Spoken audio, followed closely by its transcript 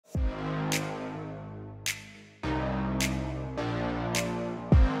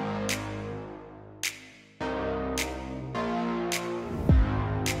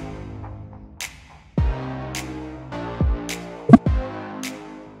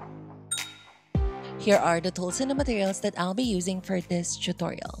Here are the tools and the materials that I'll be using for this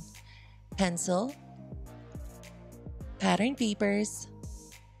tutorial. Pencil, pattern papers,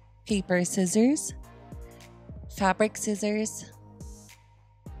 paper scissors, fabric scissors,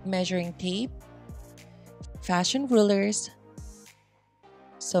 measuring tape, fashion rulers,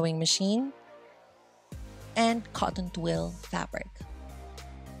 sewing machine, and cotton twill fabric.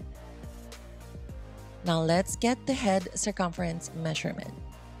 Now let's get the head circumference measurement.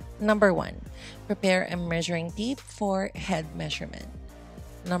 Number 1, prepare a measuring tape for head measurement.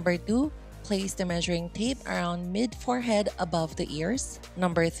 Number 2, place the measuring tape around mid-forehead above the ears.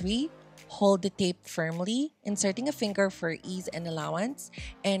 Number 3, hold the tape firmly, inserting a finger for ease and allowance,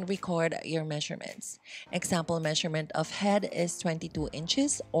 and record your measurements. Example measurement of head is 22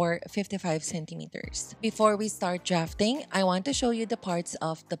 inches or 55 centimeters. Before we start drafting, I want to show you the parts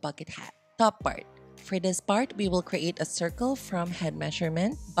of the bucket hat. Top part. For this part, we will create a circle from head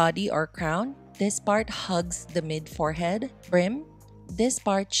measurement, body or crown. This part hugs the mid-forehead, brim. This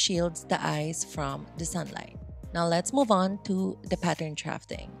part shields the eyes from the sunlight. Now let's move on to the pattern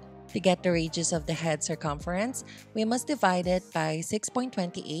drafting. To get the radius of the head circumference, we must divide it by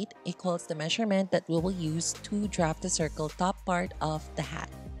 6.28 equals the measurement that we will use to draft the circle top part of the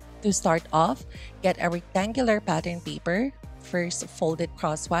hat. To start off, get a rectangular pattern paper, first fold it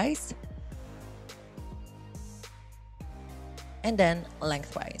crosswise, and then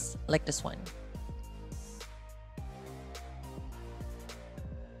lengthwise, like this one.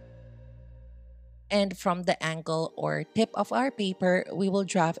 And from the angle or tip of our paper, we will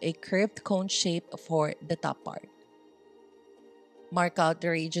draft a curved cone shape for the top part. Mark out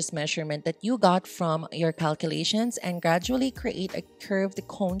the radius measurement that you got from your calculations and gradually create a curved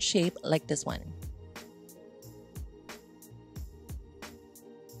cone shape like this one.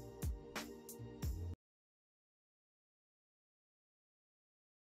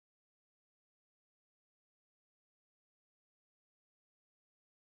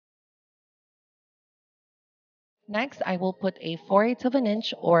 Next, I will put a 4/8 of an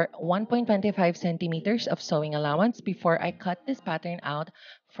inch or 1.25 centimeters of sewing allowance before I cut this pattern out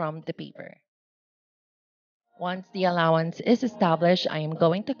from the paper. Once the allowance is established, I am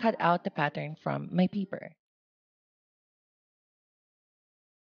going to cut out the pattern from my paper.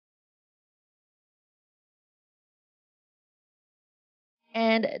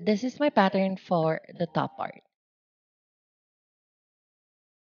 And this is my pattern for the top part.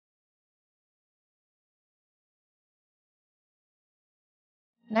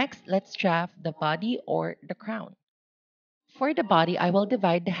 Next, let's draft the body or the crown. For the body, I will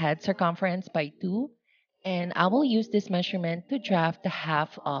divide the head circumference by 2, and I will use this measurement to draft the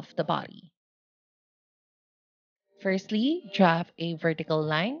half of the body. Firstly, draft a vertical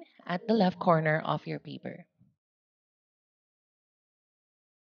line at the left corner of your paper.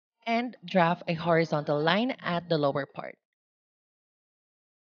 And draft a horizontal line at the lower part.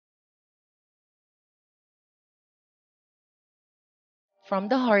 From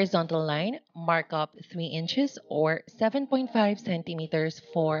the horizontal line, mark up 3 inches or 7.5 centimeters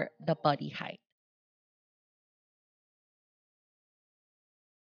for the body height.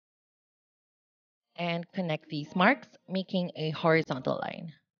 And connect these marks, making a horizontal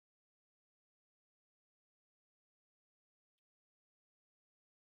line.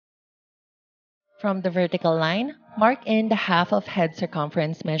 From the vertical line, mark in the half of head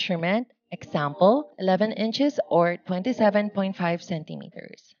circumference measurement, example 11 inches or 27.5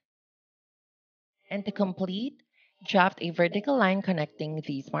 centimeters. And to complete, draft a vertical line connecting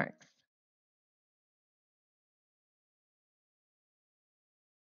these marks.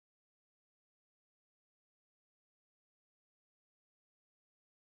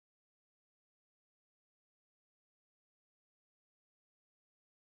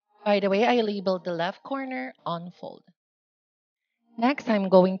 By the way, I labeled the left corner on fold. Next, I'm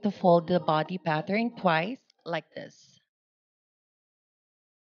going to fold the body pattern twice, like this.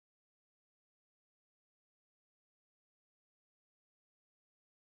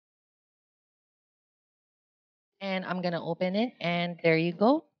 And I'm going to open it, and there you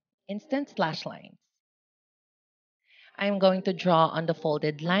go, instant slash lines. I'm going to draw on the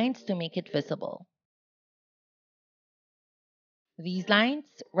folded lines to make it visible. These lines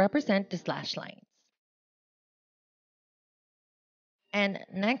represent the slash lines. And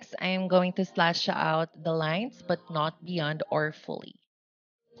next, I am going to slash out the lines, but not beyond or fully.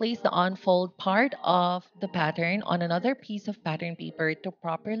 Place the unfold part of the pattern on another piece of pattern paper to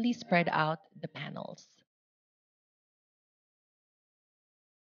properly spread out the panels.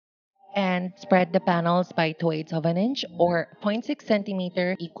 And spread the panels by 2/8 of an inch or 0.6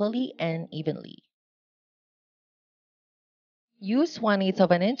 centimeter equally and evenly. Use 1/8 of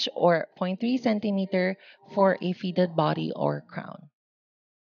an inch or 0.3 centimeter for a fitted body or crown.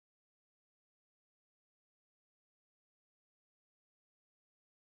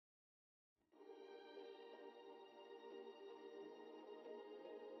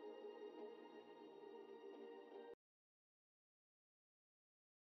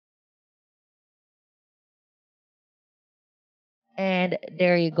 And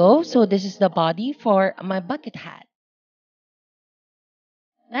there you go. So this is the body for my bucket hat.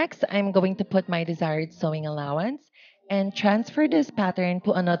 Next, I'm going to put my desired sewing allowance and transfer this pattern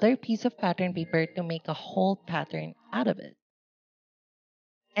to another piece of pattern paper to make a whole pattern out of it.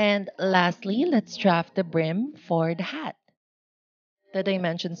 And lastly, let's draft the brim for the hat. The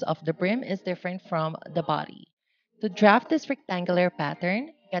dimensions of the brim is different from the body. To draft this rectangular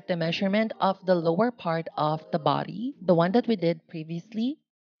pattern, get the measurement of the lower part of the body, the one that we did previously,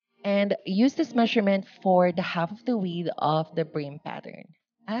 and use this measurement for the half of the width of the brim pattern,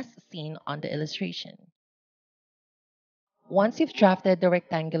 as seen on the illustration. Once you've drafted the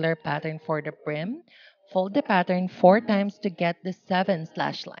rectangular pattern for the brim, fold the pattern 4 times to get the 7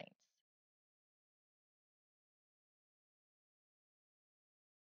 slash lines.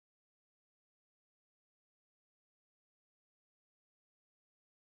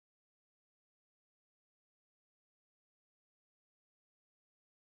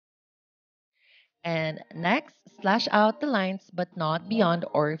 And next, slash out the lines but not beyond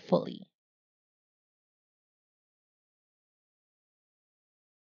or fully.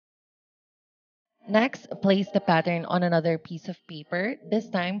 Next, place the pattern on another piece of paper. This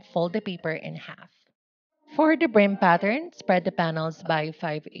time, fold the paper in half. For the brim pattern, spread the panels by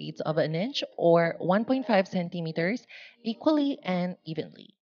 5/8 of an inch or 1.5 centimeters equally and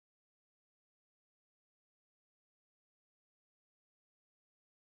evenly.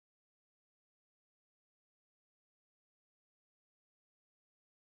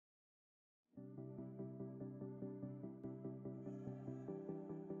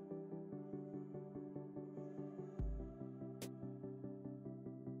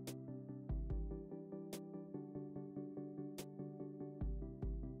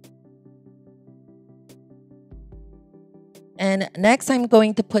 And next, I'm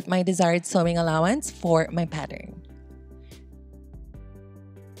going to put my desired sewing allowance for my pattern.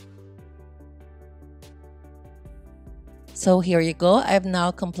 So here you go. I've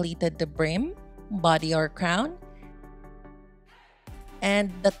now completed the brim, body or crown, and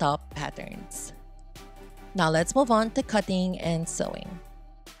the top patterns. Now let's move on to cutting and sewing.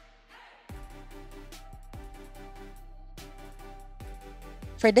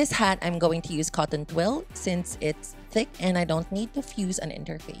 For this hat, I'm going to use cotton twill since it's thick and I don't need to fuse an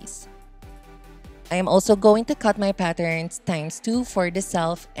interface. I am also going to cut my patterns ×2 for the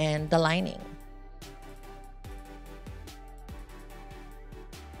self and the lining.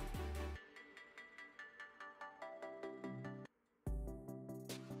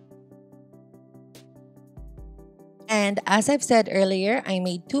 And as I've said earlier, I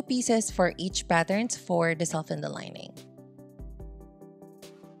made 2 pieces for each patterns for the self and the lining.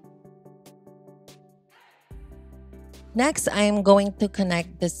 Next, I am going to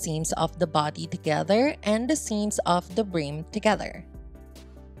connect the seams of the body together and the seams of the brim together.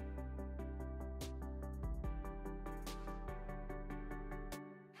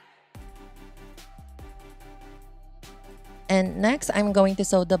 And next, I'm going to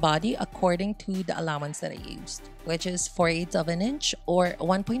sew the body according to the allowance that I used, which is 4/8 of an inch or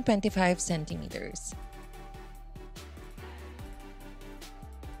 1.25 centimeters.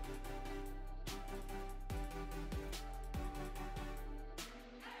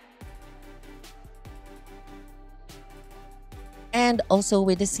 And also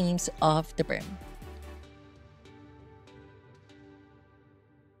with the seams of the brim.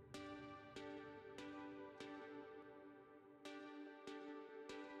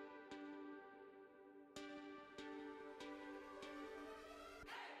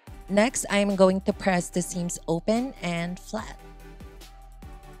 Next, I'm going to press the seams open and flat.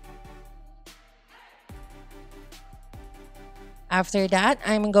 After that,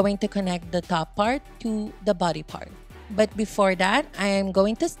 I'm going to connect the top part to the body part. But before that, I am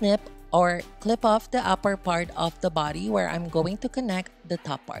going to snip or clip off the upper part of the body where I'm going to connect the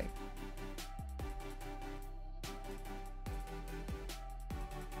top part.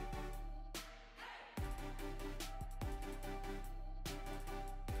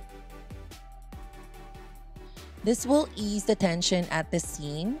 This will ease the tension at the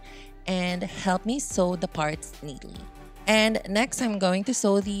seam and help me sew the parts neatly. And next, I'm going to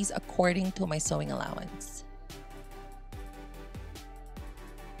sew these according to my sewing allowance.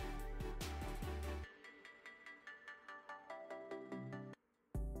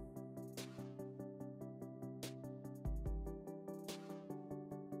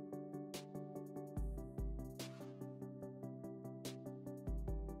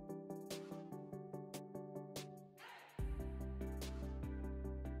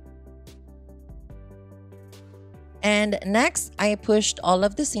 And next, I pushed all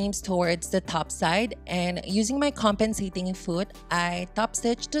of the seams towards the top side, and using my compensating foot, I top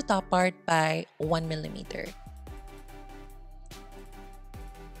stitched the top part by 1 millimeter.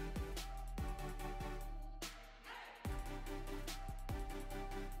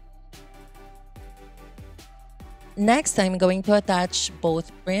 Next, I'm going to attach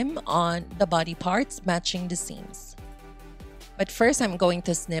both brim on the body parts matching the seams. But first, I'm going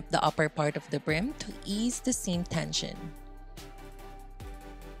to snip the upper part of the brim to ease the seam tension.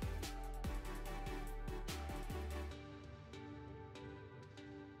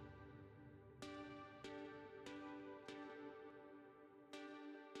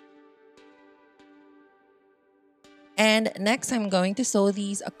 And next, I'm going to sew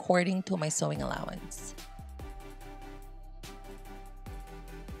these according to my sewing allowance.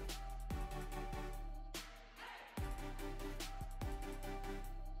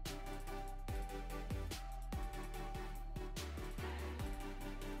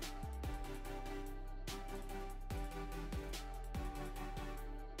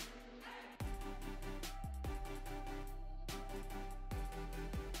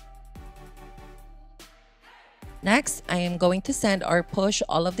 Next, I am going to send or push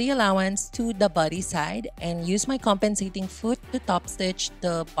all of the allowance to the body side and use my compensating foot to top stitch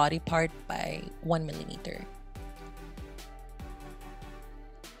the body part by 1 millimeter.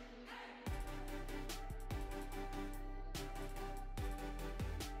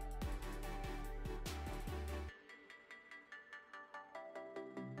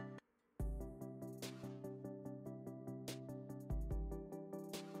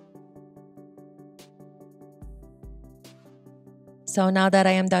 So now that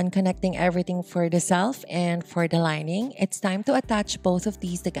I am done connecting everything for the self and for the lining, it's time to attach both of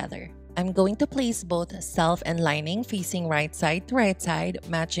these together. I'm going to place both self and lining facing right side to right side,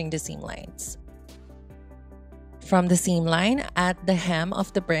 matching the seam lines. From the seam line at the hem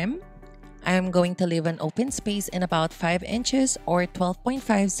of the brim, I am going to leave an open space in about 5 inches or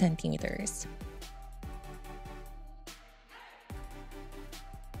 12.5 centimeters.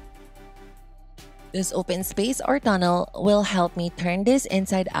 This open space or tunnel will help me turn this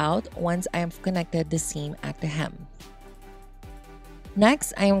inside out once I have connected the seam at the hem.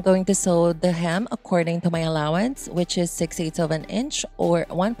 Next, I am going to sew the hem according to my allowance, which is 6/8 of an inch or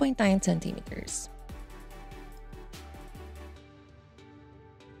 1.9 centimeters.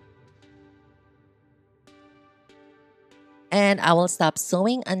 And I will stop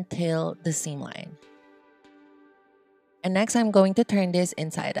sewing until the seam line. And next, I'm going to turn this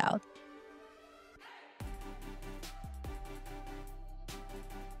inside out.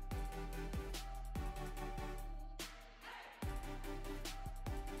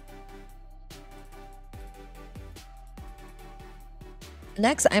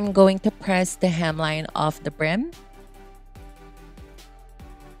 Next, I'm going to press the hemline off the brim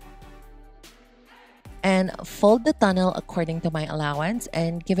and fold the tunnel according to my allowance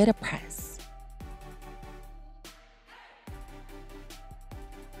and give it a press.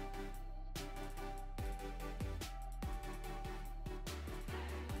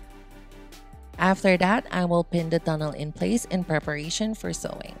 After that, I will pin the tunnel in place in preparation for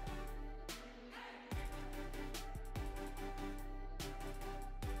sewing.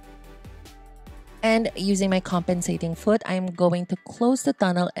 And using my compensating foot, I'm going to close the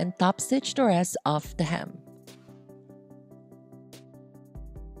tunnel and top stitch the rest of the hem.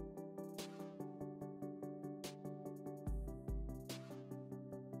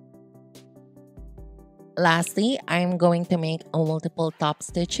 Lastly, I'm going to make a multiple top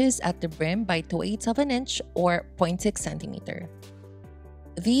stitches at the brim by 2/8 of an inch or 0.6 centimeter.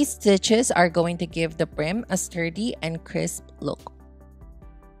 These stitches are going to give the brim a sturdy and crisp look.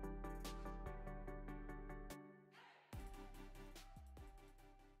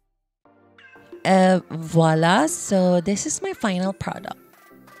 Voila, so this is my final product.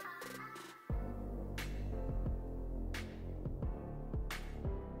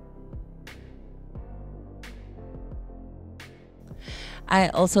 I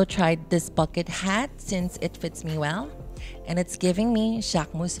also tried this bucket hat since it fits me well, and it's giving me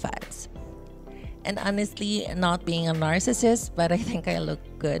Jacquemus vibes. And honestly, not being a narcissist, but I think I look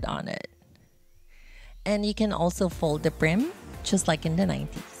good on it. And you can also fold the brim, just like in the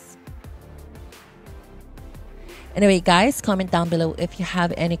 90s. Anyway, guys, comment down below if you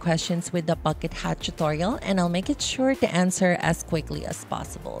have any questions with the bucket hat tutorial, and I'll make it sure to answer as quickly as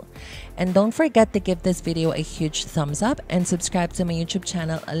possible. And don't forget to give this video a huge thumbs up and subscribe to my YouTube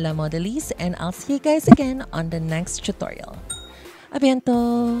channel, Modéliste, and I'll see you guys again on the next tutorial.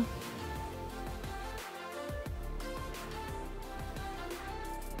 Abiento!